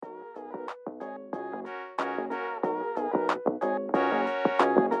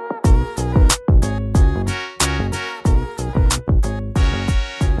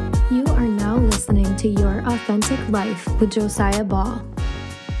Authentic Life with Josiah Ball.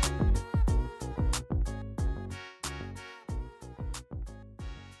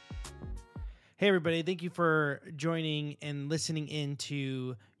 Hey, everybody. Thank you for joining and listening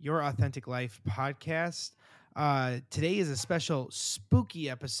into Your Authentic Life podcast. Today is a special spooky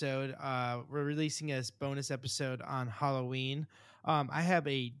episode. We're releasing this bonus episode on Halloween. I have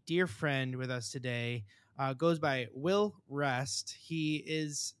a dear friend with us today. Goes by Will Rest. He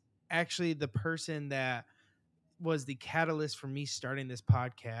is actually the person that was the catalyst for me starting this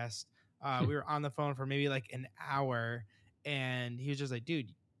podcast. We were on the phone for maybe like an hour, and he was just like,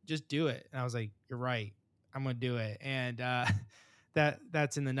 dude, just do it. And I was like, you're right, I'm gonna do it. And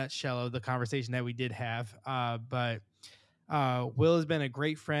that's in the nutshell of the conversation that we did have. But Will has been a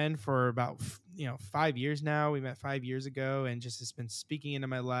great friend for about 5 years now. We met 5 years ago, and just has been speaking into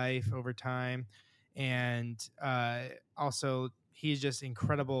my life over time. And also, he's just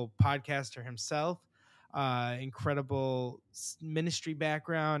incredible podcaster himself. Incredible ministry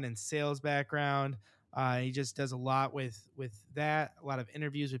background and sales background. He just does a lot with that. A lot of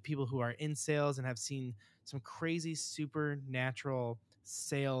interviews with people who are in sales and have seen some crazy supernatural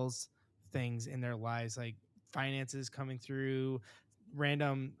sales things in their lives, like finances coming through.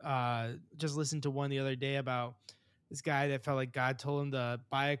 Random. Just listened to one the other day about this guy that felt like God told him to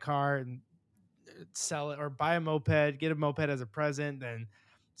buy a car and sell it, or buy a moped, get a moped as a present, then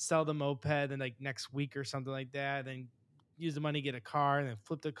sell the moped, then like next week or something like that, then use the money, get a car, and then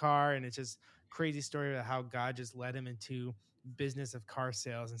flip the car. And it's just crazy story about how God just led him into business of car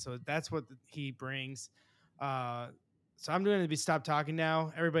sales. And so that's what he brings. So I'm going to stop talking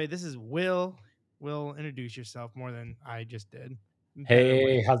now. Everybody, this is Will. Will, introduce yourself more than I just did.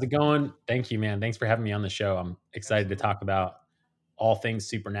 Hey, how's it going? Thank you, man. Thanks for having me on the show. I'm excited Absolutely. to talk about all things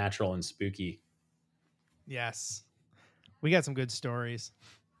supernatural and spooky. Yes. We got some good stories.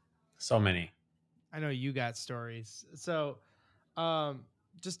 So many. I know you got stories. So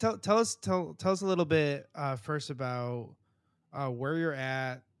just tell us a little bit first about where you're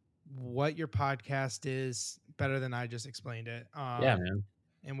at, what your podcast is, better than I just explained it. Yeah, man.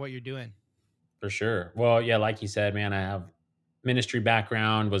 And what you're doing. For sure. Well, yeah, like you said, man, I have ministry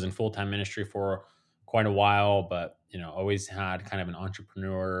background, was in full-time ministry for quite a while, but always had kind of an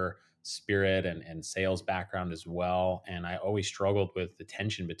entrepreneur spirit and sales background as well. And I always struggled with the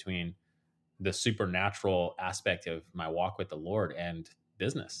tension between the supernatural aspect of my walk with the Lord and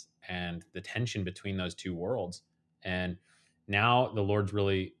business, and the tension between those two worlds. And now the Lord's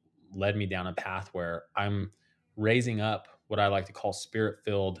really led me down a path where I'm raising up what I like to call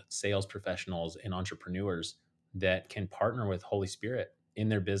spirit-filled sales professionals and entrepreneurs that can partner with Holy Spirit in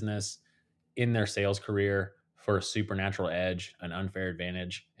their business, in their sales career, for a supernatural edge, an unfair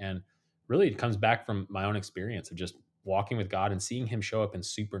advantage. And really it comes back from my own experience of just walking with God and seeing him show up in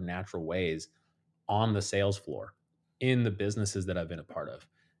supernatural ways on the sales floor in the businesses that I've been a part of.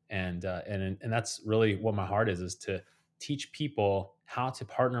 And that's really what my heart is to teach people how to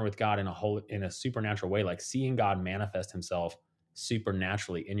partner with God in a supernatural way, like seeing God manifest himself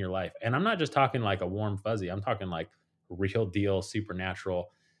supernaturally in your life. And I'm not just talking like a warm fuzzy, I'm talking like real deal supernatural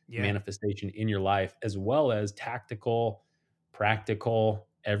manifestation in your life, as well as tactical, practical,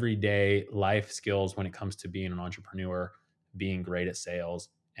 everyday life skills when it comes to being an entrepreneur, being great at sales.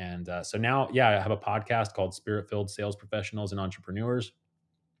 And so now, yeah, I have a podcast called Spirit-Filled Sales Professionals and Entrepreneurs.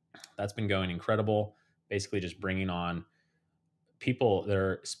 That's been going incredible. Basically just bringing on people that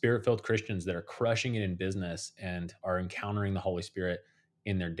are spirit-filled Christians that are crushing it in business and are encountering the Holy Spirit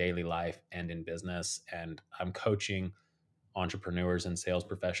in their daily life and in business. And I'm coaching entrepreneurs and sales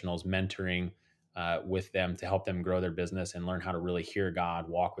professionals, mentoring with them to help them grow their business and learn how to really hear God,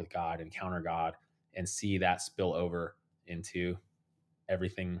 walk with God, encounter God, and see that spill over into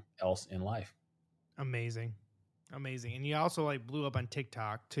everything else in life. Amazing. And you also like blew up on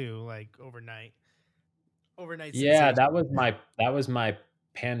TikTok too, like overnight. Yeah, Sensation. that was my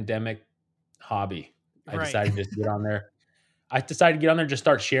pandemic hobby. I decided to get on there. Just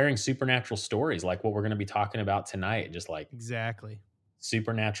start sharing supernatural stories, like what we're going to be talking about tonight. Just like exactly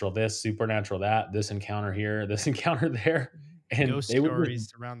supernatural this, supernatural that, this encounter here, this encounter there, and ghost they would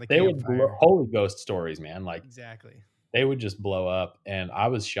stories around the they would campfire. Holy ghost stories, man. Like exactly, they would just blow up, and I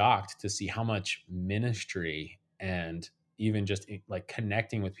was shocked to see how much ministry and even just like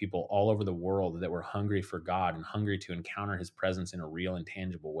connecting with people all over the world that were hungry for God and hungry to encounter his presence in a real and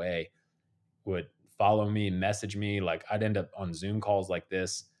tangible way would follow me, message me. Like I'd end up on Zoom calls like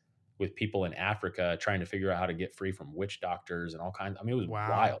this with people in Africa trying to figure out how to get free from witch doctors and all kinds. I mean, it was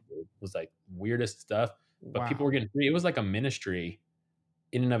wild. It was like weirdest stuff, but people were getting free. It was like a ministry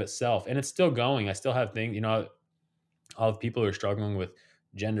in and of itself. And it's still going. I still have things, all the people who are struggling with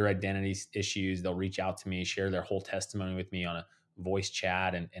gender identity issues. They'll reach out to me, share their whole testimony with me on a voice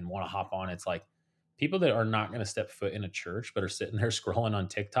chat and want to hop on. It's like people that are not going to step foot in a church, but are sitting there scrolling on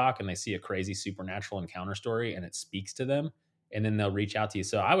TikTok and they see a crazy supernatural encounter story and it speaks to them. And then they'll reach out to you.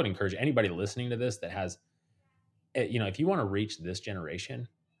 So I would encourage anybody listening to this that has, if you want to reach this generation,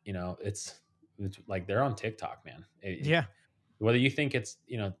 it's like they're on TikTok, man. Yeah. Whether you think it's,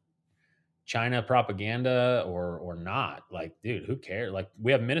 China propaganda or not, like, dude, who cares? Like,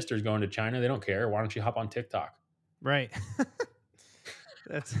 we have ministers going to China. They don't care. Why don't you hop on TikTok? Right.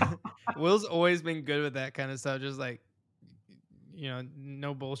 That's Will's always been good with that kind of stuff. Just like,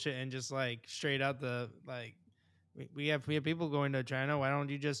 no bullshit and just like straight out we have people going to China. Why don't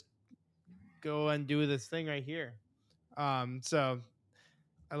you just go and do this thing right here? So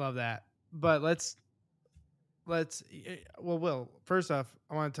I love that. But Will, first off,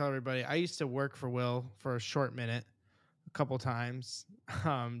 I want to tell everybody I used to work for Will for a short minute, a couple times,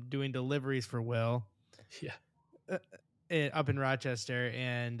 doing deliveries for Will. Yeah. Up in Rochester,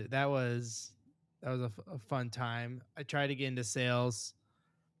 and that was a fun time. I tried to get into sales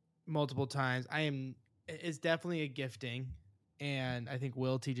multiple times. It's definitely a gifting, and I think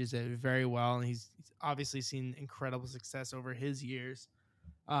Will teaches it very well, and he's obviously seen incredible success over his years.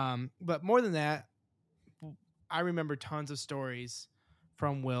 But more than that, I remember tons of stories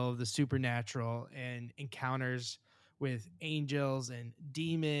from Will of the supernatural and encounters with angels and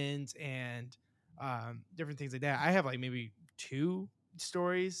demons and different things like that. I have like maybe 2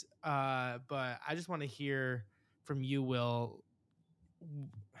 stories, but I just want to hear from you, Will.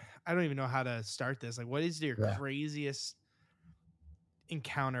 I don't even know how to start this. Like, what is your craziest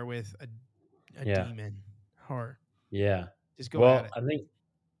encounter with a demon? Or just go at it. I think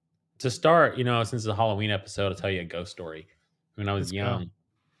to start, since it's a Halloween episode, I'll tell you a ghost story. When I was young,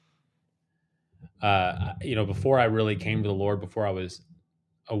 before I really came to the Lord, before I was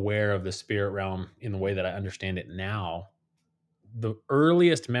aware of the spirit realm in the way that I understand it now, the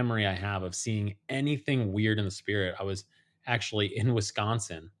earliest memory I have of seeing anything weird in the spirit, I was actually in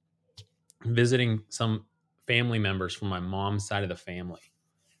Wisconsin visiting some family members from my mom's side of the family.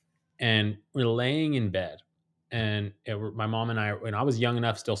 And we're laying in bed. And my mom and I, when I was young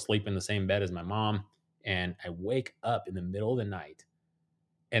enough, still sleep in the same bed as my mom. And I wake up in the middle of the night.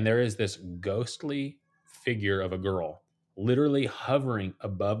 And there is this ghostly figure of a girl literally hovering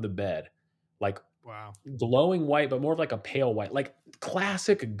above the bed, like glowing white, but more of like a pale white, like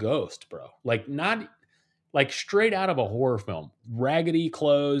classic ghost, bro. Like not like straight out of a horror film, raggedy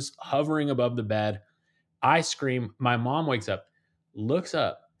clothes, hovering above the bed. I scream. My mom wakes up, looks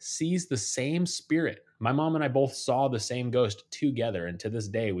up, sees the same spirit. My mom and I both saw the same ghost together. And to this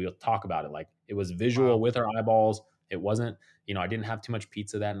day, we'll talk about it. Like it was visual with our eyeballs. It wasn't, I didn't have too much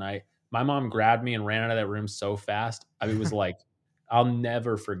pizza that night. My mom grabbed me and ran out of that room so fast. I mean, it was like, I'll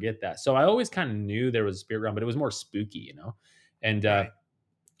never forget that. So I always kind of knew there was a spirit realm, but it was more spooky, And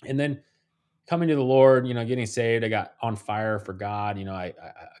then coming to the Lord, getting saved, I got on fire for God. I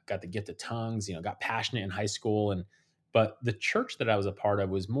got to get the tongues, got passionate in high school. But the church that I was a part of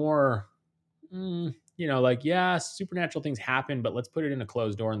was more, supernatural things happen, but let's put it in a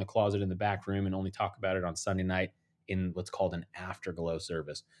closed door in the closet in the back room and only talk about it on Sunday night in what's called an afterglow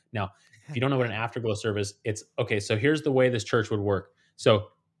service. Now, if you don't know what an afterglow service, it's okay. So here's the way this church would work. So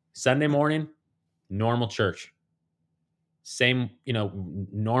Sunday morning, normal church, same,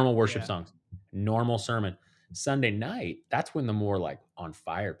 normal worship songs, normal sermon. Sunday night, that's when the more like on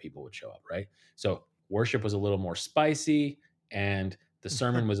fire people would show up, right? So worship was a little more spicy and the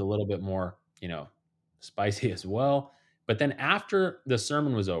sermon was a little bit more, spicy as well. But then after the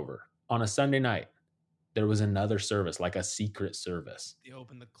sermon was over on a Sunday night, there was another service, like a secret service. You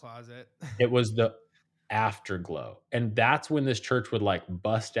open the closet. It was the afterglow. And that's when this church would like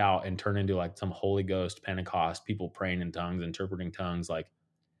bust out and turn into like some Holy Ghost Pentecost, people praying in tongues, interpreting tongues,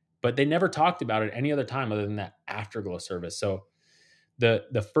 but they never talked about it any other time other than that afterglow service. So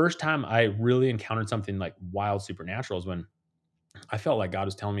the first time I really encountered something like wild supernatural is when I felt like God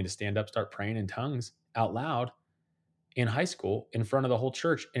was telling me to stand up, start praying in tongues out loud in high school in front of the whole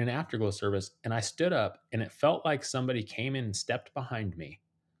church in an afterglow service. And I stood up and it felt like somebody came in and stepped behind me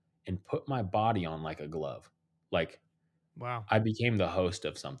and put my body on like a glove. Like, wow, I became the host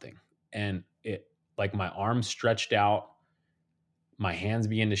of something. And it, like, my arms stretched out, my hands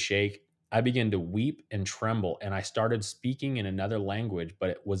began to shake. I began to weep and tremble. And I started speaking in another language, but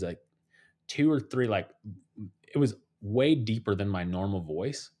it was like 2 or 3, like, it was way deeper than my normal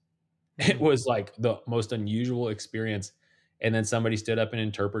voice. It was like the most unusual experience. And then somebody stood up and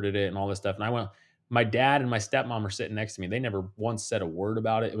interpreted it and all this stuff. And I went, my dad and my stepmom are sitting next to me. They never once said a word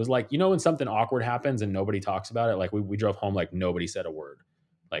about it. It was like, when something awkward happens and nobody talks about it, like we drove home, like nobody said a word.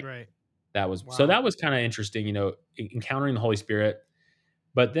 Like Right. so Wow. that was kind of interesting, encountering the Holy Spirit.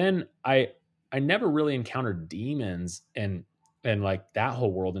 But then I never really encountered demons and like that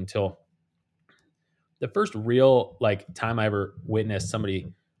whole world until the first real like time I ever witnessed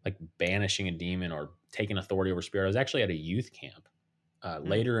somebody like banishing a demon or taking authority over spirit. I was actually at a youth camp Mm.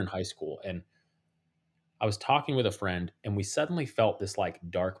 later in high school, and I was talking with a friend, and we suddenly felt this like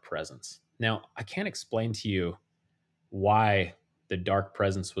dark presence. Now I can't explain to you why the dark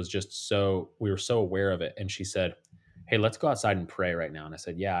presence was just so we were so aware of it. And she said, "Hey, let's go outside and pray right now." And I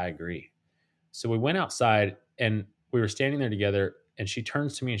said, "Yeah, I agree." So we went outside and we were standing there together, and she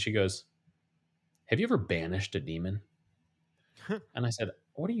turns to me and she goes, "Have you ever banished a demon?" And I said,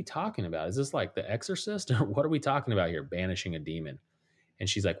 "What are you talking about? Is this like The Exorcist or what are we talking about here? Banishing a demon?" And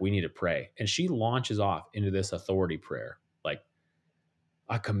she's like, "We need to pray." And she launches off into this authority prayer, like,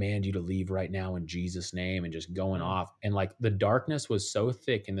 "I command you to leave right now in Jesus' name," and just going Mm. off. And like the darkness was so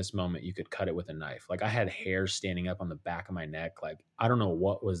thick in this moment, you could cut it with a knife. Like I had hair standing up on the back of my neck. Like I don't know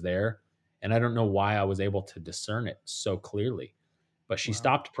what was there. And I don't know why I was able to discern it so clearly. But she Wow.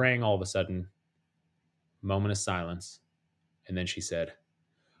 stopped praying all of a sudden, moment of silence. And then she said,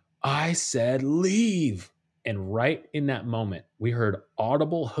 "I said leave." And right in that moment, we heard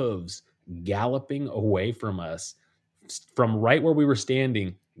audible hooves galloping away from us, from right where we were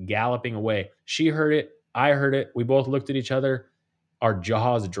standing, galloping away. She heard it. I heard it. We both looked at each other. Our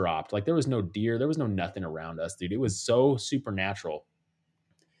jaws dropped. Like there was no deer. There was no nothing around us, dude. It was so supernatural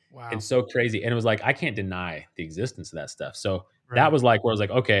and Wow. so crazy. And it was like, I can't deny the existence of that stuff. So that Right. was like where I was like,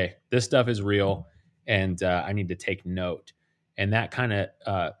 okay, this stuff is real and I need to take note. And that kind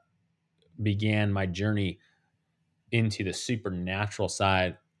of began my journey into the supernatural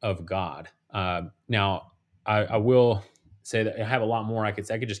side of God. Now, I will say that I have a lot more. I could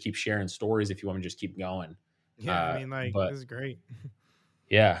just keep sharing stories if you want me to just keep going. Yeah. I mean, like, But this is great.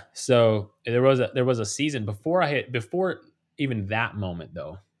 yeah, so there was a season before even that moment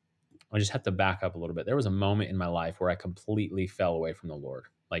though. I just have to back up a little bit. There was a moment in my life where I completely fell away from the Lord.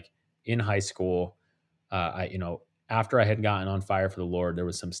 Like in high school, after I had gotten on fire for the Lord, there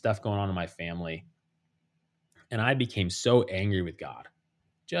was some stuff going on in my family, and I became so angry with God,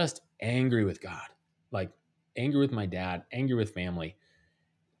 just angry with God, like angry with my dad, angry with family.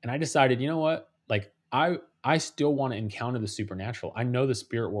 And I decided, you know what? Like I still want to encounter the supernatural. I know the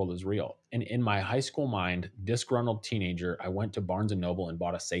spirit world is real. And in my high school mind, disgruntled teenager, I went to Barnes and Noble and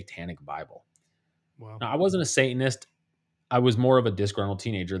bought a satanic Bible. Wow. Now, I wasn't a Satanist. I was more of a disgruntled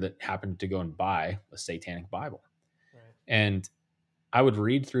teenager that happened to go and buy a satanic Bible. Right. And I would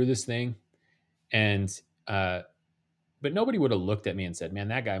read through this thing and but nobody would have looked at me and said, "Man,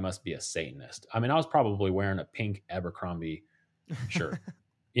 that guy must be a Satanist." I mean, I was probably wearing a pink Abercrombie shirt.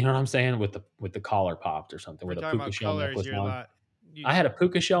 You know what I'm saying? With the collar popped or something, If we're with a talking puka about shell colors, necklace you're a on. lot. You, I had a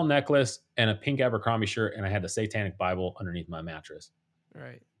puka shell necklace and a pink Abercrombie shirt, and I had the satanic Bible underneath my mattress.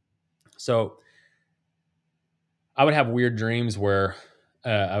 right. So I would have weird dreams where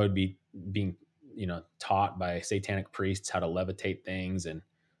I would be being, taught by satanic priests how to levitate things, and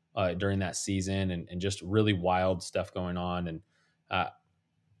during that season, and just really wild stuff going on, and uh,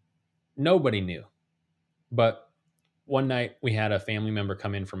 nobody knew. But one night we had a family member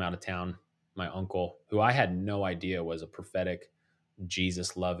come in from out of town, my uncle, who I had no idea was a prophetic,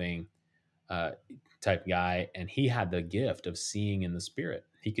 Jesus loving uh, type guy, and he had the gift of seeing in the spirit.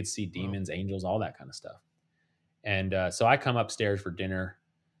 He could see Wow. demons, angels, all that kind of stuff. And so I come upstairs for dinner,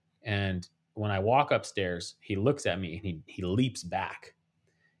 and when I walk upstairs, he looks at me and he leaps back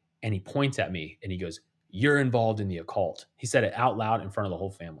and he points at me and he goes, "You're involved in the occult." He said it out loud in front of the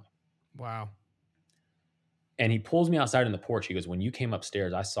whole family. Wow. And he pulls me outside in the porch. He goes, "When you came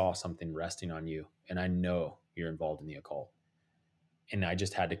upstairs, I saw something resting on you, and I know you're involved in the occult." And I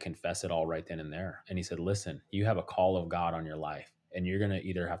just had to confess it all right then and there. And he said, "Listen, you have a call of God on your life, and you're going to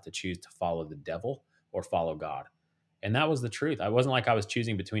either have to choose to follow the devil or follow God." And that was the truth. I wasn't like I was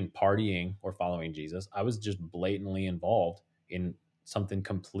choosing between partying or following Jesus. I was just blatantly involved in something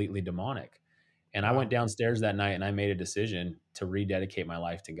completely demonic. And I went Wow. downstairs that night and I made a decision to rededicate my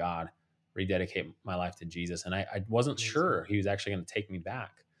life to God, rededicate my life to Jesus. And I wasn't Amazing. sure he was actually going to take me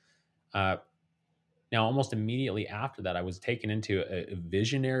back. Uh, Now, almost immediately after that, I was taken into a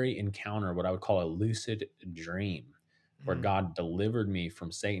visionary encounter, what I would call a lucid dream, where Mm. God delivered me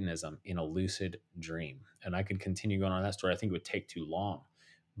from Satanism in a lucid dream. And I could continue going on that story. I think it would take too long,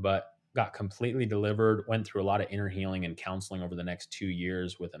 but got completely delivered, went through a lot of inner healing and counseling over the next 2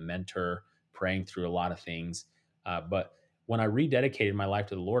 years with a mentor, praying through a lot of things. But when I rededicated my life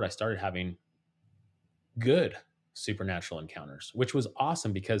to the Lord, I started having good supernatural encounters, which was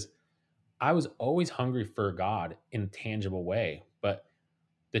awesome because I was always hungry for God in a tangible way, but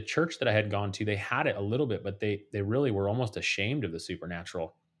the church that I had gone to, they had it a little bit, but they really were almost ashamed of the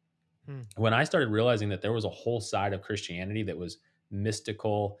supernatural. Hmm. When I started realizing that there was a whole side of Christianity that was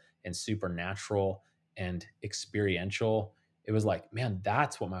mystical and supernatural and experiential, it was like, man,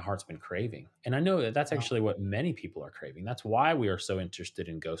 that's what my heart's been craving. And I know that that's Wow. actually what many people are craving. That's why we are so interested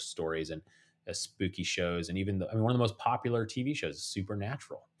in ghost stories and spooky shows. And even I mean, one of the most popular TV shows is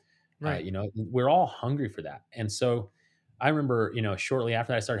Supernatural. Right. We're all hungry for that. And so I remember, shortly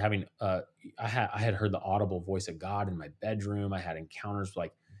after that, I started having, I had heard the audible voice of God in my bedroom. I had encounters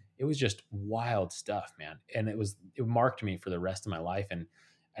like, it was just wild stuff, man. And it marked me for the rest of my life.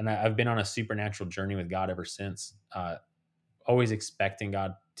 I've been on a supernatural journey with God ever since, always expecting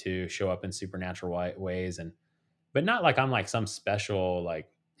God to show up in supernatural ways. But not like I'm like some special,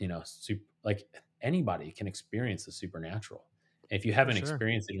 like, like anybody can experience the supernatural. If you For haven't sure.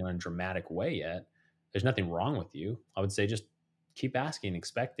 experienced it in a dramatic way yet, there's nothing wrong with you. I would say just keep asking,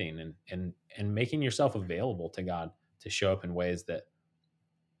 expecting, and making yourself available to God to show up in ways that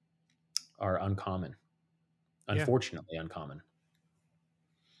are uncommon, Yeah. unfortunately uncommon.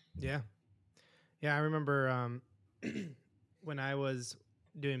 Yeah. Yeah. I remember when I was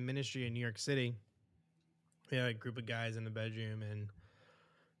doing ministry in New York City, we had a group of guys in the bedroom, and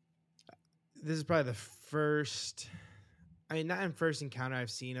this is probably the first, I mean, not in first encounter I've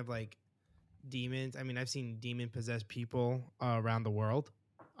seen of like demons. I mean, I've seen demon possessed people around the world,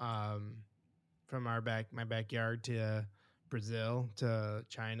 um, from my backyard to Brazil to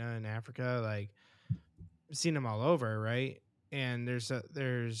China and Africa. Like, I've seen them all over, right? And there's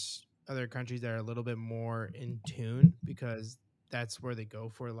other countries that are a little bit more in tune because that's where they go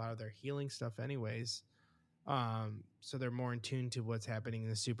for a lot of their healing stuff, anyways. So they're more in tune to what's happening in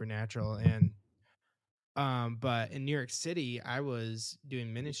the supernatural. And but in New York City, I was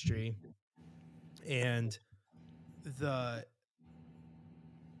doing ministry, and the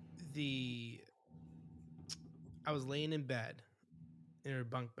the I was laying in bed in our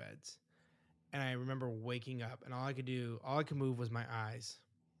bunk beds, and I remember waking up, and all I could move was my eyes,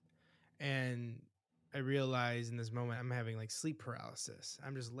 and I realized in this moment I'm having like sleep paralysis.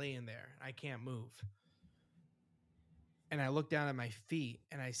 I'm just laying there, I can't move, and I look down at my feet,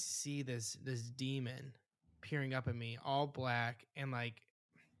 and I see this demon peering up at me, all black, and like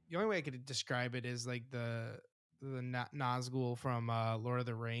the only way I could describe it is like the Nazgul from Lord of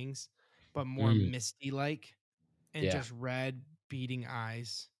the Rings, but more Mm, misty like, and yeah. just red beating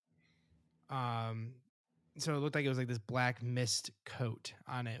eyes. Um, so it looked like it was like this black mist coat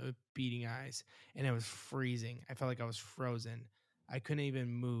on it with beating eyes, and it was freezing. I felt like I was frozen. I couldn't even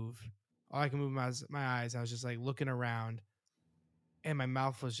move. All I could move was my eyes. I was just like looking around, and my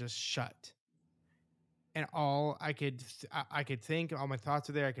mouth was just shut. And all I could think, all my thoughts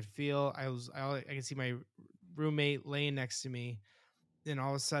were there. I could feel. I could see my roommate laying next to me. Then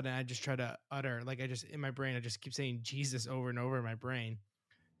all of a sudden, I just try to utter, like, I just in my brain, I just keep saying Jesus over and over in my brain,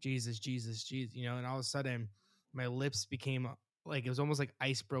 Jesus, Jesus, Jesus, and all of a sudden, my lips became like, it was almost like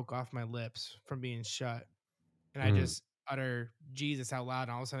ice broke off my lips from being shut, and I Mm, just utter Jesus out loud,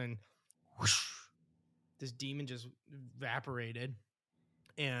 and all of a sudden, whoosh, this demon just evaporated,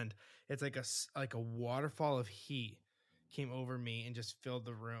 and it's like like a waterfall of heat came over me and just filled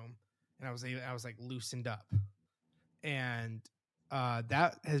the room, and I was like loosened up, and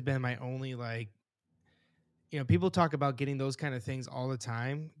that has been my only, like, people talk about getting those kind of things all the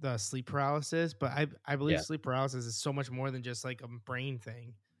time, the sleep paralysis, but I believe yeah. sleep paralysis is so much more than just like a brain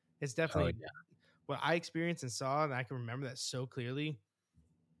thing. It's Oh definitely yeah. what I experienced and saw, and I can remember that so clearly.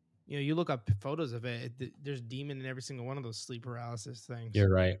 You look up photos of it, there's demon in every single one of those sleep paralysis things. You're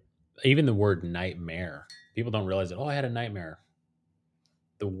right. Even the word nightmare, people don't realize that. Oh, I had a nightmare.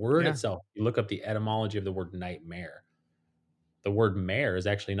 The word Yeah. itself, you look up the etymology of the word nightmare. The word mare is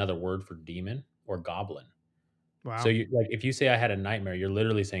actually another word for demon or goblin. So Wow. you like if you say I had a nightmare, you're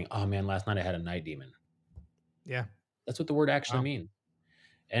literally saying, "Oh man, last night I had a night demon." Yeah. That's what the word actually Wow. means.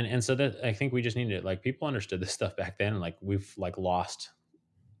 And so that I think we just need to like people understood this stuff back then, and like we've like lost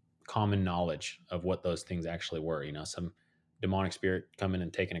common knowledge of what those things actually were. Some demonic spirit coming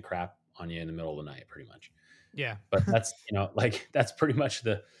and taking a crap on you in the middle of the night, pretty much. Yeah. But that's like that's pretty much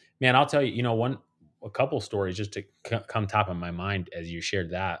the man. I'll tell you, a couple stories just to come top of my mind as you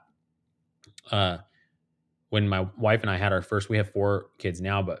shared that. Uh, when my wife and I had our first, we have 4 kids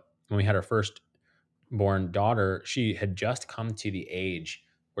now, but when we had our first born daughter, she had just come to the age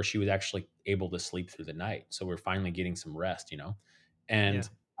where she was actually able to sleep through the night. So we're finally getting some rest. Yeah. And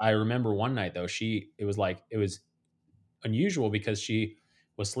I remember one night though, it was unusual because she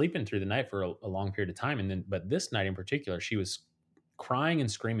was sleeping through the night for a long period of time. But this night in particular, she was crying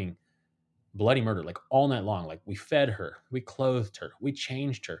and screaming bloody murder, like all night long. Like we fed her, we clothed her, we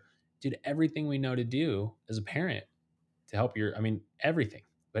changed her, did everything we know to do as a parent to help I mean, everything,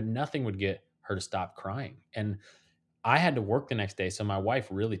 but nothing would get her to stop crying. And I had to work the next day. So my wife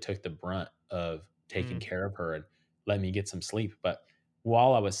really took the brunt of taking Mm. care of her and let me get some sleep. But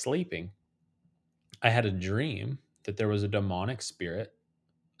while I was sleeping, I had a dream that there was a demonic spirit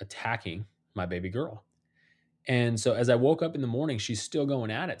attacking my baby girl. And so as I woke up in the morning, she's still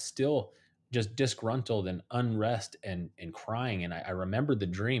going at it, still just disgruntled and unrest and crying. And I remembered the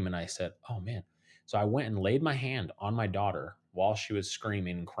dream and I said, oh man. So I went and laid my hand on my daughter while she was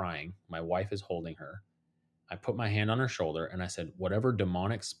screaming and crying. My wife is holding her. I put my hand on her shoulder and I said, whatever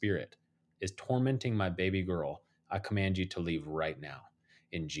demonic spirit is tormenting my baby girl, I command you to leave right now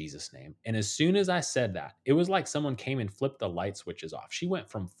in Jesus' name. And as soon as I said that, it was like someone came and flipped the light switches off. She went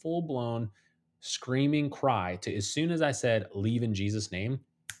from full blown screaming cry to as soon as I said, leave in Jesus' name,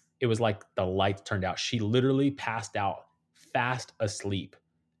 it was like the lights turned out. She literally passed out fast asleep,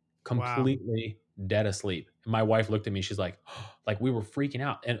 Wow. completely dead asleep. And my wife looked at me. She's like, like we were freaking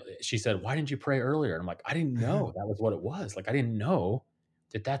out. And she said, why didn't you pray earlier? And I'm like, I didn't know that was what it was. Like, I didn't know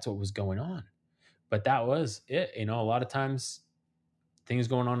that that's what was going on. But that was it. You know, a lot of times things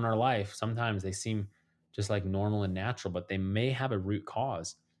going on in our life, sometimes they seem just like normal and natural, but they may have a root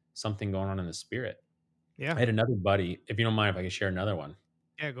cause, something going on in the spirit. Yeah. I had another buddy, if you don't mind if I could share another one.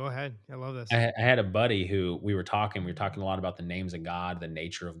 Yeah, go ahead. I love this. I had a buddy who we were talking a lot about the names of God, the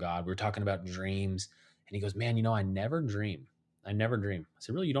nature of God. We were talking about dreams. And he goes, man, you know, I never dream. I never dream. I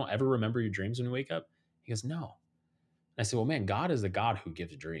said, really? You don't ever remember your dreams when you wake up? He goes, no. And I said, well, man, God is the God who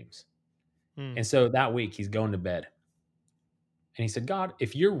gives dreams. Mm. And so that week he's going to bed. And he said, God,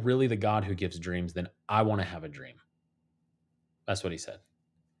 if you're really the God who gives dreams, then I want to have a dream. That's what he said.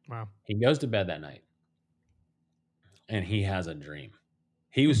 Wow. He goes to bed that night and he has a dream.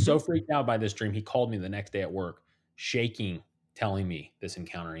 He was so freaked out by this dream. He called me the next day at work, shaking, telling me this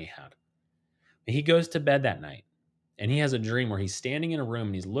encounter he had. He goes to bed that night and he has a dream where he's standing in a room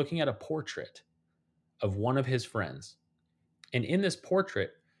and he's looking at a portrait of one of his friends. And in this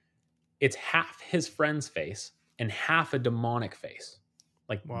portrait, it's half his friend's face and half a demonic face,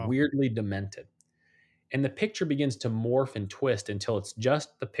 like Wow. weirdly demented. And the picture begins to morph and twist until it's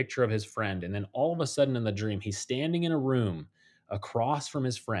just the picture of his friend. And then all of a sudden in the dream, he's standing in a room across from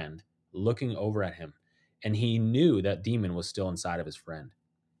his friend, looking over at him. And he knew that demon was still inside of his friend.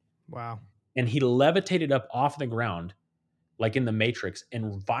 Wow. And he levitated up off the ground, like in the Matrix,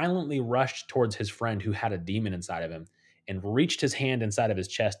 and violently rushed towards his friend who had a demon inside of him and reached his hand inside of his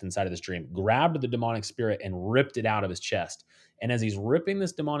chest inside of this dream, grabbed the demonic spirit and ripped it out of his chest. And as he's ripping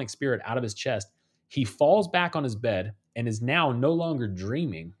this demonic spirit out of his chest, he falls back on his bed and is now no longer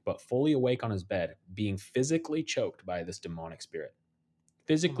dreaming, but fully awake on his bed, being physically choked by this demonic spirit.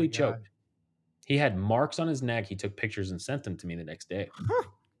 Physically choked. He had marks on his neck. He took pictures and sent them to me the next day.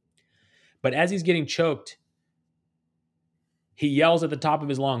 But as he's getting choked, he yells at the top of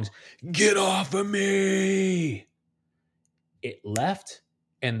his lungs, "Get off of me!" It left,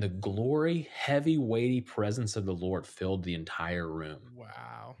 and the glory, heavy, weighty presence of the Lord filled the entire room.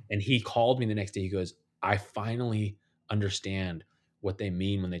 Wow. And he called me the next day. He goes, I finally understand what they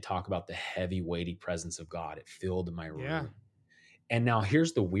mean when they talk about the heavy, weighty presence of God. It filled my room. Yeah. And now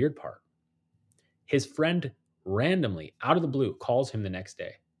here's the weird part. His friend randomly, out of the blue, calls him the next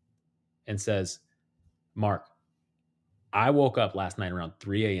day and says, Mark, I woke up last night around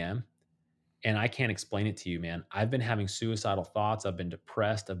 3 a.m. and I can't explain it to you, man. I've been having suicidal thoughts. I've been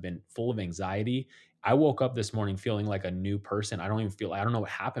depressed. I've been full of anxiety. I woke up this morning feeling like a new person. I don't know what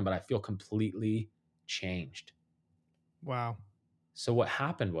happened, but I feel completely changed. Wow. So what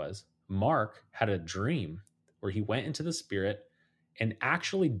happened was Mark had a dream where he went into the spirit and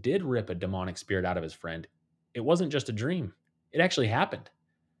actually did rip a demonic spirit out of his friend. It wasn't just a dream. It actually happened.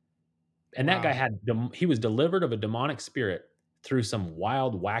 And that guy he was delivered of a demonic spirit through some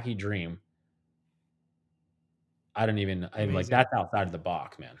wild, wacky dream. I'm like, that's outside of the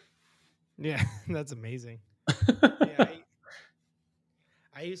box, man. Yeah, that's amazing. Yeah,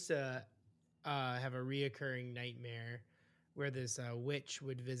 I used to have a reoccurring nightmare where this witch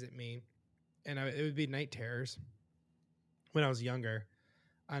would visit me, and it would be night terrors when I was younger.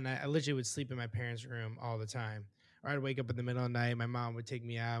 And I literally would sleep in my parents' room all the time. Or I'd wake up in the middle of the night. My mom would take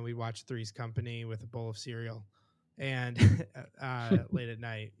me out, and we'd watch Three's Company with a bowl of cereal, and late at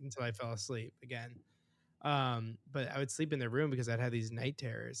night until I fell asleep again. But I would sleep in their room because I'd have these night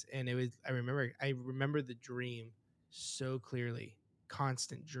terrors, and I remember the dream so clearly,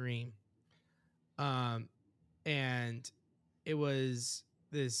 constant dream. And it was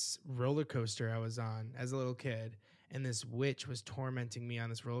this roller coaster I was on as a little kid, and this witch was tormenting me on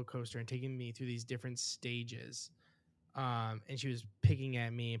this roller coaster and taking me through these different stages. And she was picking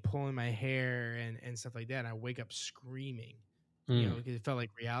at me and pulling my hair and stuff like that. And I wake up screaming, because it felt like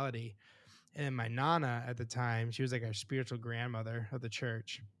reality. And then my nana at the time, she was like our spiritual grandmother of the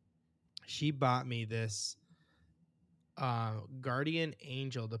church. She bought me this guardian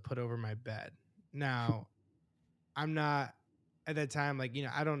angel to put over my bed. Now, I'm not at that time, like,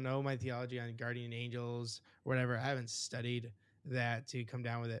 I don't know my theology on guardian angels or whatever. I haven't studied that to come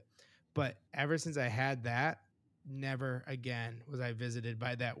down with it. But ever since I had that, never again was I visited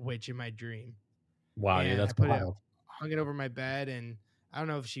by that witch in my dream. Wow, dude, And that's I wild. hung it over my bed, and I don't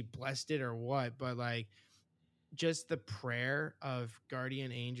know if she blessed it or what, but like just the prayer of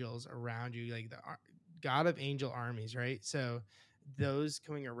guardian angels around you, like the God of angel armies, right? So those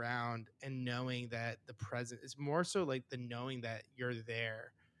coming around and knowing that the present is more so like the knowing that you're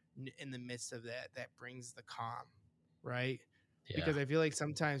there in the midst of that brings the calm, right? Yeah. Because I feel like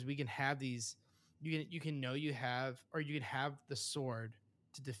sometimes we can have these, you can know you have, or you can have the sword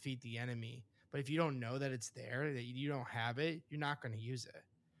to defeat the enemy, but if you don't know that it's there, that you don't have it, you're not going to use it.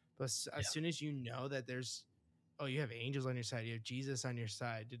 But as soon as you know that you have angels on your side, you have Jesus on your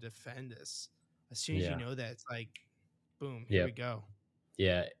side to defend us. As soon as you know that, it's like, boom, here we go.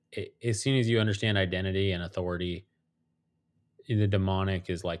 Yeah. As soon as you understand identity and authority, the demonic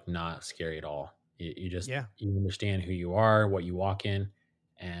is like not scary at all. You just, you understand who you are, what you walk in.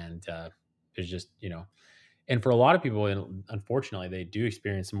 And there's just, and for a lot of people, and unfortunately, they do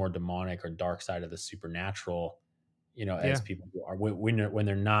experience a more demonic or dark side of the supernatural, as people are when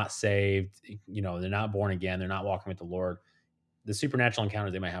they're not saved, they're not born again, they're not walking with the Lord. The supernatural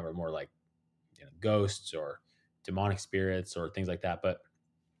encounters they might have are more like ghosts or demonic spirits or things like that.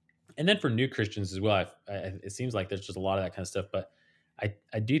 And then for new Christians as well, it seems like there's just a lot of that kind of stuff. But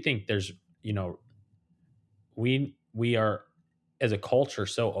I do think there's, we are as a culture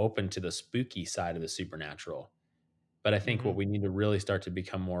so open to the spooky side of the supernatural. But I think what we need to really start to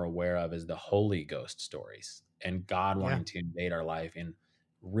become more aware of is the Holy Ghost stories and God wanting to invade our life in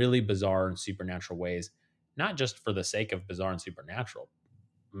really bizarre and supernatural ways, not just for the sake of bizarre and supernatural.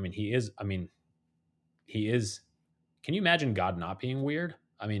 He is. Can you imagine God not being weird?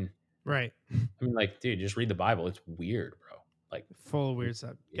 Right. Like, dude, just read the Bible. It's weird, bro. Like full of weird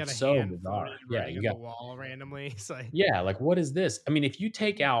stuff. Got a so hand bizarre. Yeah, you got the wall randomly. It's like, like what is this? If you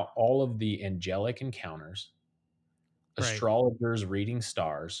take out all of the angelic encounters, astrologers reading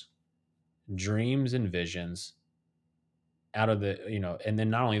stars, dreams and visions out of the, and then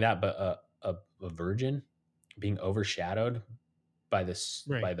not only that, but a virgin being overshadowed by this,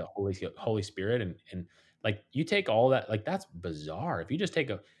 by the Holy Spirit. And like, you take all that, like, that's bizarre. If you just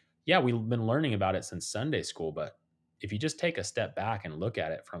take we've been learning about it since Sunday school, but if you just take a step back and look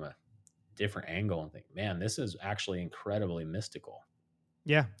at it from a different angle and think, man, this is actually incredibly mystical.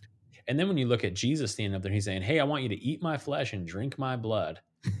 Yeah. And then when you look at Jesus standing up there, he's saying, hey, I want you to eat my flesh and drink my blood.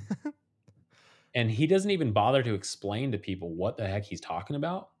 And he doesn't even bother to explain to people what the heck he's talking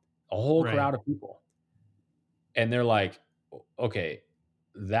about. A whole crowd of people. And they're like, okay,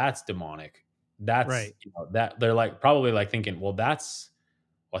 that's demonic. That's that they're like probably like thinking, well,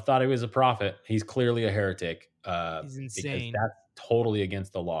 I thought he was a prophet. He's clearly a heretic. He's insane. Because that's totally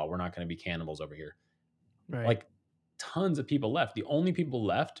against the law. We're not going to be cannibals over here. Right. Like tons of people left. The only people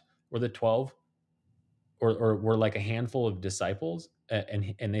left were the 12 or were like a handful of disciples.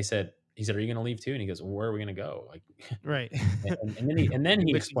 And he said, are you going to leave too? And he goes, well, where are we going to go? Like, right. and then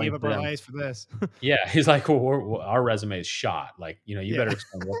he explained gave up our lives for this. Yeah. He's like, well, our resume is shot. Like, you better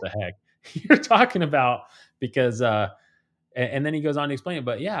explain what the heck you're talking about because, and then he goes on to explain it.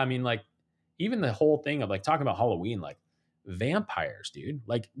 But yeah, like even the whole thing of like talking about Halloween, like vampires, dude,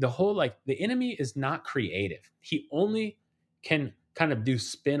 like the whole, like the enemy is not creative. He only can kind of do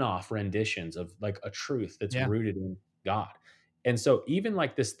spin-off renditions of like a truth that's rooted in God. And so even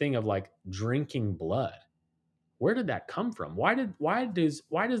like this thing of like drinking blood, where did that come from? Why does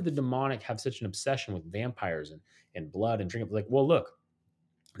the demonic have such an obsession with vampires and blood and drinking? Like, well, look,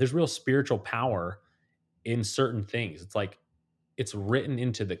 there's real spiritual power in certain things. It's like, it's written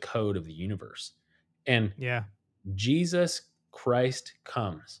into the code of the universe. And Jesus Christ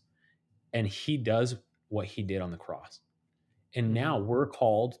comes and he does what he did on the cross. And now we're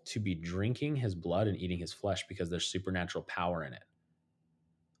called to be drinking his blood and eating his flesh because there's supernatural power in it.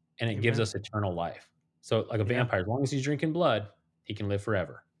 And it gives us eternal life. So like a vampire, as long as he's drinking blood, he can live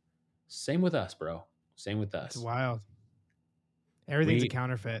forever. Same with us, bro. Same with us. It's wild. Everything's a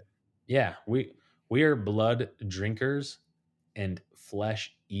counterfeit. Yeah. We are blood drinkers and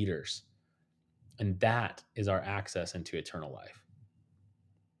flesh eaters. And that is our access into eternal life.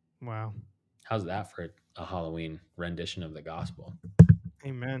 Wow. How's that for a Halloween rendition of the gospel?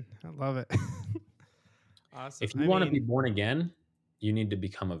 Amen. I love it. Awesome. If you I want to be mean, born again, you need to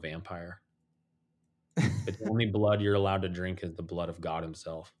become a vampire. But the only blood you're allowed to drink is the blood of God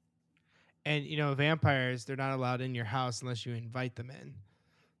himself. and vampires, they're not allowed in your house unless you invite them in.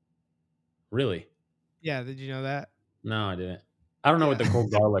 Really? Yeah, did you know that? No, I didn't. I don't know what Yeah. the whole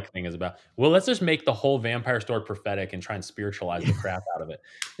garlic thing is about. Well, let's just make the whole vampire story prophetic and try and spiritualize the crap out of it.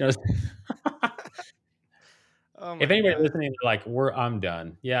 You know, Oh if my anybody god. listening, they're like, I'm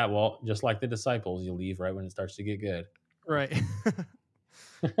done. Yeah, well, just like the disciples, you leave right when it starts to get good. Right.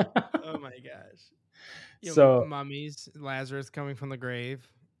 Oh my gosh. So, Mummies, Lazarus coming from the grave.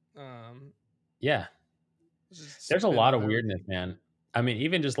 Um, yeah, just there's a spit lot out of weirdness, man. I mean,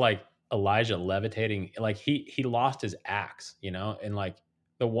 even just like Elijah levitating, like he lost his axe, and like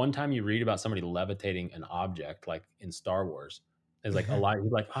the one time you read about somebody levitating an object, like in Star Wars, is like Elijah.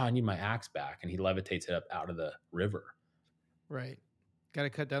 He's like, oh, I need my axe back, and he levitates it up out of the river. Right. Got to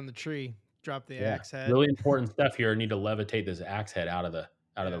cut down the tree, drop the Yeah, axe head. really important stuff here. I need to levitate this axe head out of the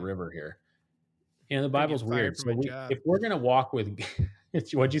Yeah. river here. The Gonna Bible's get fired weird. from So my job. if we're gonna walk with,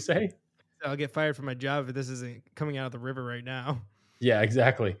 what'd you say? I'll get fired from my job if this isn't coming out of the river right now. Yeah,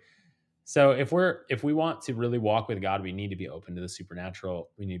 exactly. So if we want to really walk with God, we need to be open to the supernatural.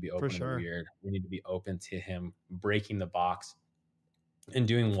 We need to be For open to the sure. weird. We need to be open to Him breaking the box and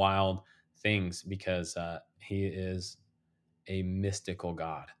doing wild things because He is a mystical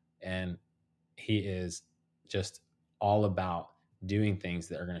God and He is just all about doing things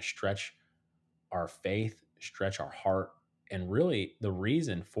that are going to stretch our faith, stretch our heart, and really the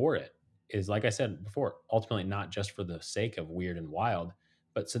reason for it is, like I said before, ultimately not just for the sake of weird and wild,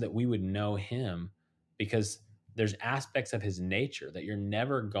 but so that we would know him, because there's aspects of his nature that you're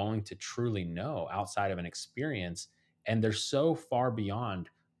never going to truly know outside of an experience. And they're so far beyond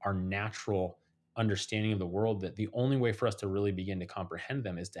our natural understanding of the world that the only way for us to really begin to comprehend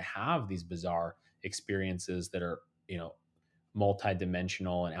them is to have these bizarre experiences that are,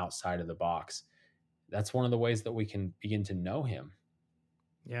 multidimensional and outside of the box. That's one of the ways that we can begin to know him.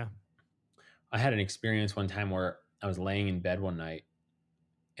 Yeah. I had an experience one time where I was laying in bed one night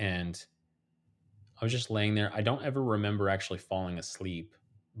and I was just laying there. I don't ever remember actually falling asleep,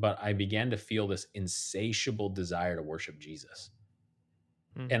 but I began to feel this insatiable desire to worship Jesus.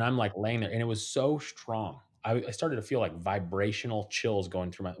 And I'm like laying there and it was so strong. I started to feel like vibrational chills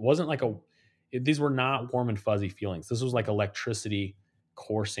going through it wasn't like these were not warm and fuzzy feelings. This was like electricity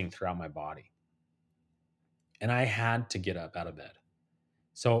coursing throughout my body. And I had to get up out of bed.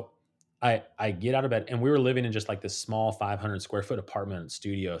 So I get out of bed and we were living in just like this small 500 square foot apartment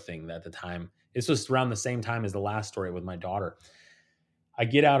studio thing at the time. This was around the same time as the last story with my daughter. I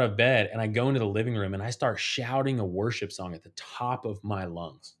get out of bed and I go into the living room and I start shouting a worship song at the top of my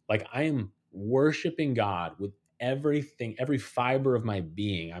lungs. Like I am worshiping God with everything, every fiber of my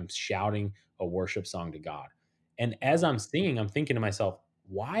being. I'm shouting a worship song to God. And as I'm singing, I'm thinking to myself,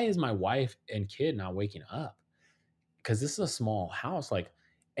 why is my wife and kid not waking up? Because this is a small house.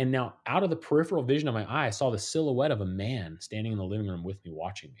 And now out of the peripheral vision of my eye, I saw the silhouette of a man standing in the living room with me,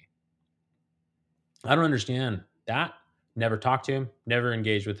 watching me. I don't understand that. Never talked to him, never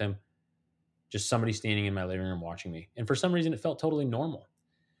engaged with him. Just somebody standing in my living room watching me. And for some reason, it felt totally normal.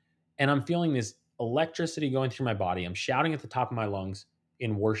 And I'm feeling this electricity going through my body. I'm shouting at the top of my lungs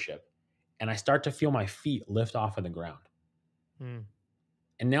in worship. And I start to feel my feet lift off of the ground. And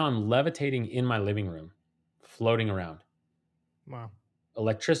now I'm levitating in my living room, floating around. Wow.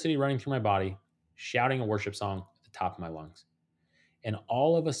 Electricity running through my body, shouting a worship song at the top of my lungs. And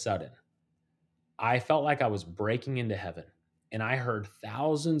all of a sudden, I felt like I was breaking into heaven. And I heard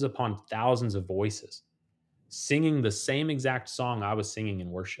thousands upon thousands of voices singing the same exact song I was singing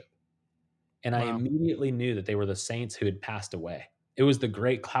in worship. And I immediately knew that they were the saints who had passed away. It was the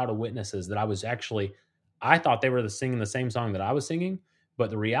great cloud of witnesses that I thought they were singing the same song that I was singing. But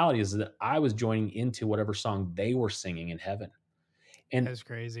the reality is that I was joining into whatever song they were singing in heaven. And that's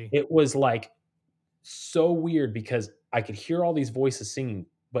crazy. It was like so weird because I could hear all these voices singing,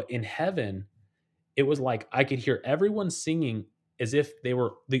 but in heaven, it was like I could hear everyone singing as if they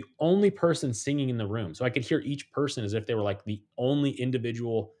were the only person singing in the room. So I could hear each person as if they were like the only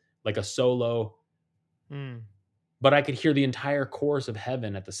individual, like a solo. But I could hear the entire chorus of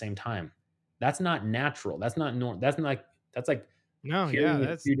heaven at the same time. That's not natural. That's not normal. That's like hearing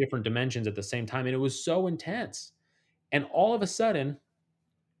a few different dimensions at the same time. And it was so intense. And all of a sudden,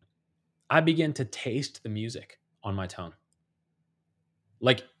 I began to taste the music on my tongue.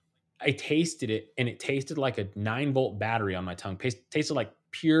 Like I tasted it and it tasted like a 9-volt battery on my tongue. Tasted like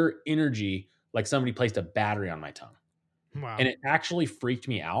pure energy, like somebody placed a battery on my tongue. Wow. And it actually freaked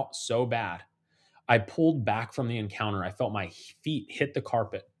me out so bad I pulled back from the encounter. I felt my feet hit the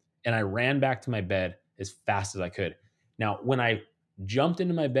carpet and I ran back to my bed as fast as I could. Now, when I jumped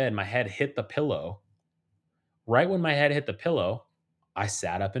into my bed, my head hit the pillow. Right when my head hit the pillow, I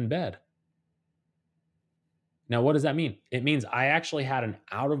sat up in bed. Now, what does that mean? It means I actually had an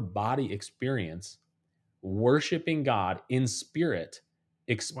out of body experience worshiping God in spirit,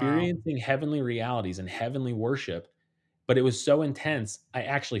 Wow. experiencing heavenly realities and heavenly worship. But it was so intense, I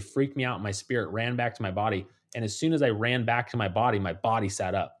actually freaked me out. My spirit ran back to my body. And as soon as I ran back to my body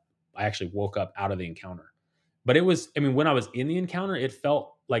sat up. I actually woke up out of the encounter. But it was, I mean, when I was in the encounter, it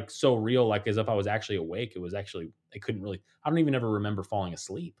felt like so real, like as if I was actually awake. It was actually, I couldn't really, I don't even ever remember falling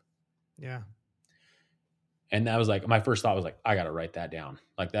asleep. Yeah. And that was like, my first thought was like, I got to write that down.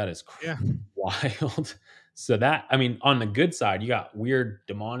 Like, that is Yeah. wild. So that, I mean, on the good side, you got weird,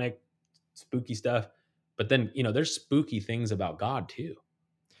 demonic, spooky stuff. But then, there's spooky things about God too.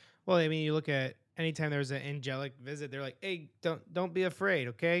 Well, I mean, you look at anytime there's an angelic visit, they're like, "Hey, don't be afraid,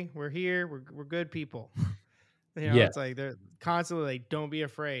 okay? We're here. We're good people." Yeah. It's like they're constantly like, "Don't be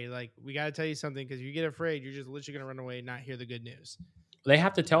afraid." Like, we got to tell you something because you get afraid, you're just literally gonna run away and not hear the good news. They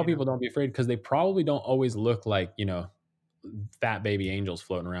have to tell You know? people don't be afraid because they probably don't always look like, fat baby angels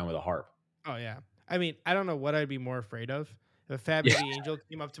floating around with a harp. Oh yeah. I mean, I don't know what I'd be more afraid of. If a fat Yeah. baby angel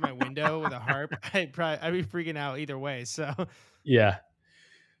came up to my window with a harp, I'd be freaking out either way. So Yeah.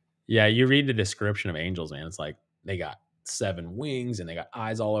 Yeah. You read the description of angels, man. It's like they got 7 wings and they got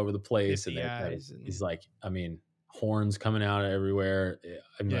eyes all over the place. And 50 eyes and he's like, I mean, horns coming out everywhere.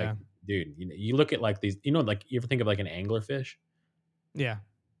 I'm like, yeah, dude, you look at like these, like you ever think of like an anglerfish? yeah,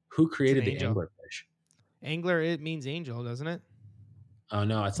 Who it's an created the angel. anglerfish? Angler, it means angel, doesn't it? Oh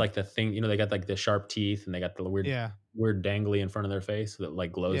no, it's like the thing, they got like the sharp teeth and they got the weird, Yeah, weird dangly in front of their face that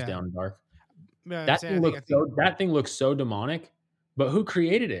like glows yeah. down dark. Yeah, I'm That saying, thing I looks think so demonic, but who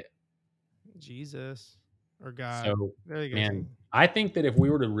created it? Jesus or God. So, There you go. man, I think that if we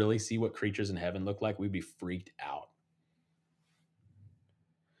were to really see what creatures in heaven look like, we'd be freaked out.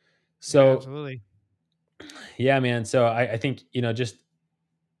 Yeah, So, absolutely. yeah, man. So I think, just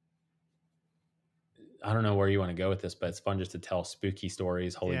I don't know where you want to go with this, but it's fun just to tell spooky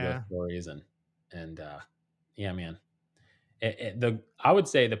stories, Holy Ghost Yeah. stories, and yeah, man. I would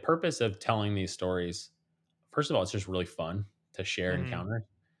say the purpose of telling these stories, first of all, it's just really fun to share Hmm. encounters,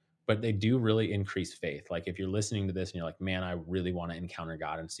 but they do really increase faith. Like if you're listening to this and you're like, man, I really want to encounter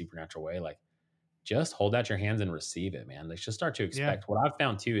God in a supernatural way, like just hold out your hands and receive it, man. Like just start to Yeah. expect. What I've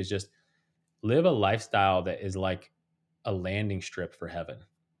found too is just live a lifestyle that is like a landing strip for heaven,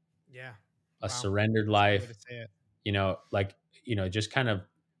 Yeah. a Wow. surrendered That's a good way to life, say it. like, just kind of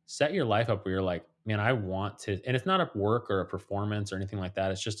set your life up where you're like, man, I want to, and it's not a work or a performance or anything like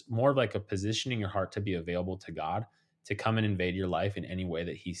that. It's just more of like a positioning your heart to be available to God, to come and invade your life in any way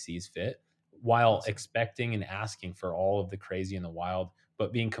that he sees fit, while Awesome. expecting and asking for all of the crazy and the wild,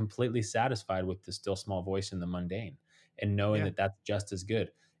 but being completely satisfied with the still small voice in the mundane and knowing Yeah. that that's just as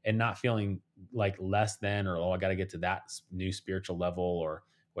good and not feeling like less than, or, oh, I got to get to that new spiritual level or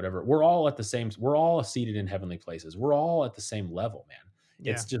whatever. We're all seated in heavenly places. We're all at the same level, man.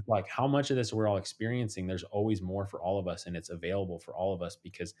 Yeah. It's just like how much of this we're all experiencing. There's always more for all of us, and it's available for all of us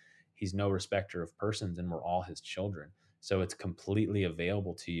because he's no respecter of persons and we're all his children. So it's completely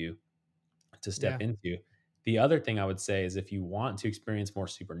available to you to step Yeah. into. The other thing I would say is if you want to experience more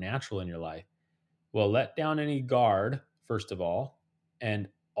supernatural in your life, well, let down any guard, first of all. And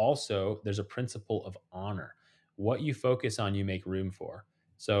also, there's a principle of honor. What you focus on, you make room for.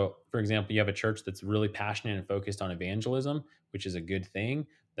 So, for example, you have a church that's really passionate and focused on evangelism, which is a good thing.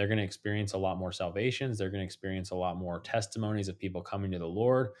 They're going to experience a lot more salvations. They're going to experience a lot more testimonies of people coming to the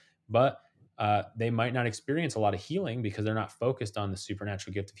Lord. But they might not experience a lot of healing because they're not focused on the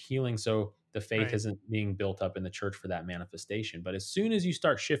supernatural gift of healing. So the faith Right. isn't being built up in the church for that manifestation. But as soon as you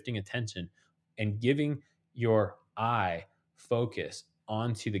start shifting attention and giving your eye focus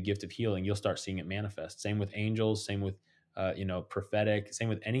onto the gift of healing, you'll start seeing it manifest. Same with angels, same with prophetic, same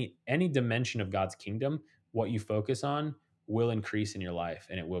with any dimension of God's kingdom. What you focus on will increase in your life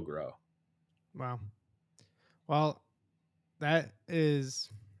and it will grow. Wow. Well, that is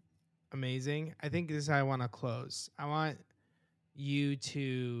amazing. I think this is how I want to close. I want you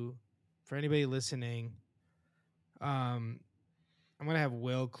to, for anybody listening, um, I'm gonna have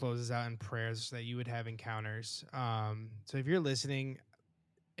Will close us out in prayers so that you would have encounters. So if you're listening,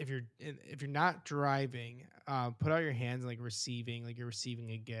 if you're not driving, put out your hands like receiving, like you're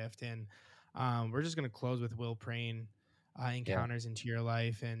receiving a gift, and we're just gonna close with Will praying Yeah. encounters into your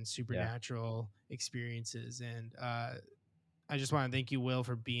life and Yeah. supernatural experiences. And I just want to thank you, Will,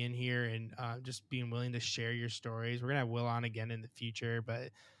 for being here and just being willing to share your stories. We're gonna have Will on again in the future,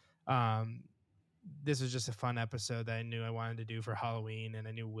 but um, this was just a fun episode that I knew I wanted to do for Halloween, and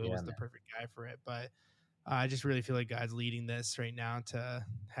I knew Will Yeah, was the man. perfect guy for it. But I just really feel like God's leading this right now to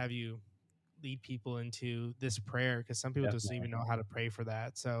have you lead people into this prayer, because some people just don't Definitely. even know how to pray for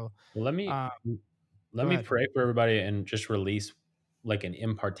that. So, Well, uh, let go me ahead. pray for everybody and just release like an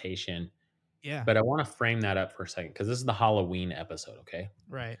impartation. Yeah, But I want to frame that up for a second because this is the Halloween episode, okay?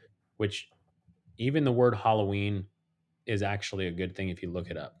 right. Which even the word Halloween is actually a good thing if you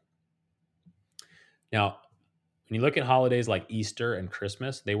look it up. Now, when you look at holidays like Easter and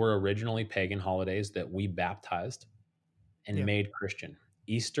Christmas, they were originally pagan holidays that we baptized and Yeah, made Christian.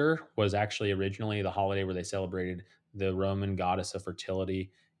 Easter was actually originally the holiday where they celebrated the Roman goddess of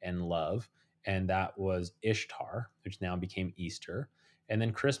fertility and love, and that was Ishtar, which now became Easter. And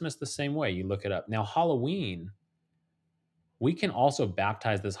then Christmas, the same way. You look it up. Now, Halloween, we can also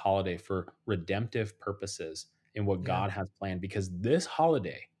baptize this holiday for redemptive purposes in what yeah, God has planned because this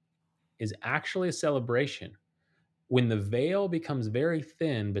holiday is actually a celebration when the veil becomes very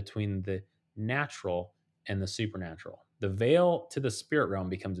thin between the natural and the supernatural. The veil to the spirit realm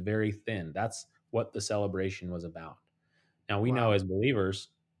becomes very thin. That's what the celebration was about. Now we know wow. as believers,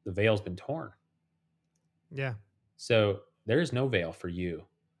 the veil's been torn. Yeah, So there is no veil for you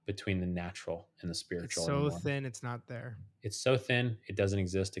between the natural and the it's spiritual so anymore. thin, it's not there. It's so thin, it doesn't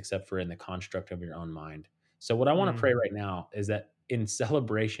exist except for in the construct of your own mind. So, what I want to Mm, pray right now is that in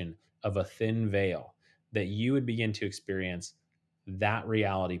celebration of a thin veil, that you would begin to experience that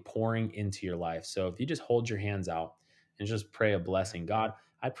reality pouring into your life. So, if you just hold your hands out and just pray a yeah, blessing, God,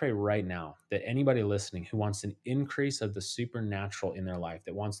 I pray right now that anybody listening who wants an increase of the supernatural in their life,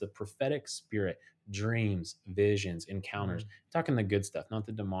 that wants the prophetic spirit, dreams, visions, encounters, mm, talking the good stuff, not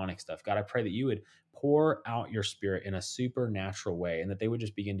the demonic stuff. God, I pray that you would pour out your spirit in a supernatural way and that they would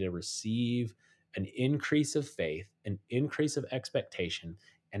just begin to receive an increase of faith, an increase of expectation,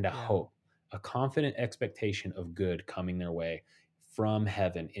 and a yeah, hope, a confident expectation of good coming their way from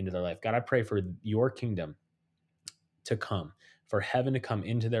heaven into their life. God, I pray for your kingdom to come, for heaven to come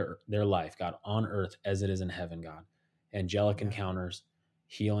into their life, God, on earth as it is in heaven, God. Angelic yeah, encounters,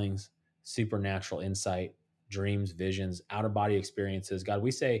 healings, supernatural insight, dreams, visions, out of body experiences. God, we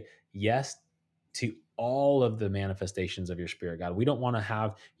say yes to all of the manifestations of your spirit, God. We don't want to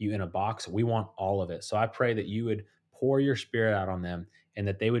have you in a box. We want all of it. So I pray that you would pour your spirit out on them and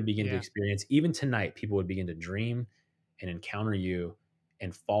that they would begin to yeah, experience, even tonight, people would begin to dream and encounter you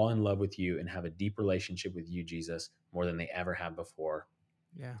and fall in love with you and have a deep relationship with you, Jesus, more than they ever have before.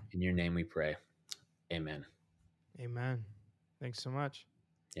 yeah. In your name we pray. Amen. Amen. Thanks so much.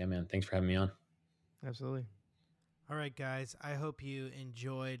 Yeah, man. Thanks for having me on. Absolutely. All right, guys. I hope you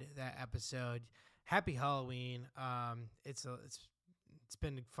enjoyed that episode. Happy Halloween. It's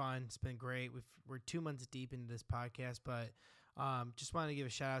been fun. It's been great. We're 2 months deep into this podcast, but just wanted to give a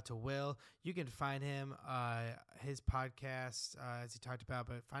shout out to Will. You can find him, his podcast, as he talked about,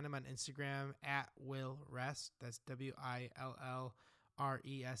 but find him on Instagram at Will Rest. That's WILLREST,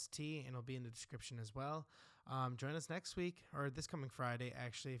 and it'll be in the description as well. Join us next week or this coming Friday,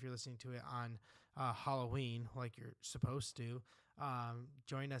 actually, if you're listening to it on Halloween, like you're supposed to.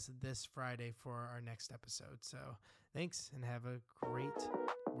 Join us this Friday for our next episode. So thanks and have a great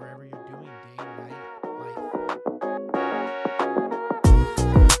wherever you're doing day, night, life.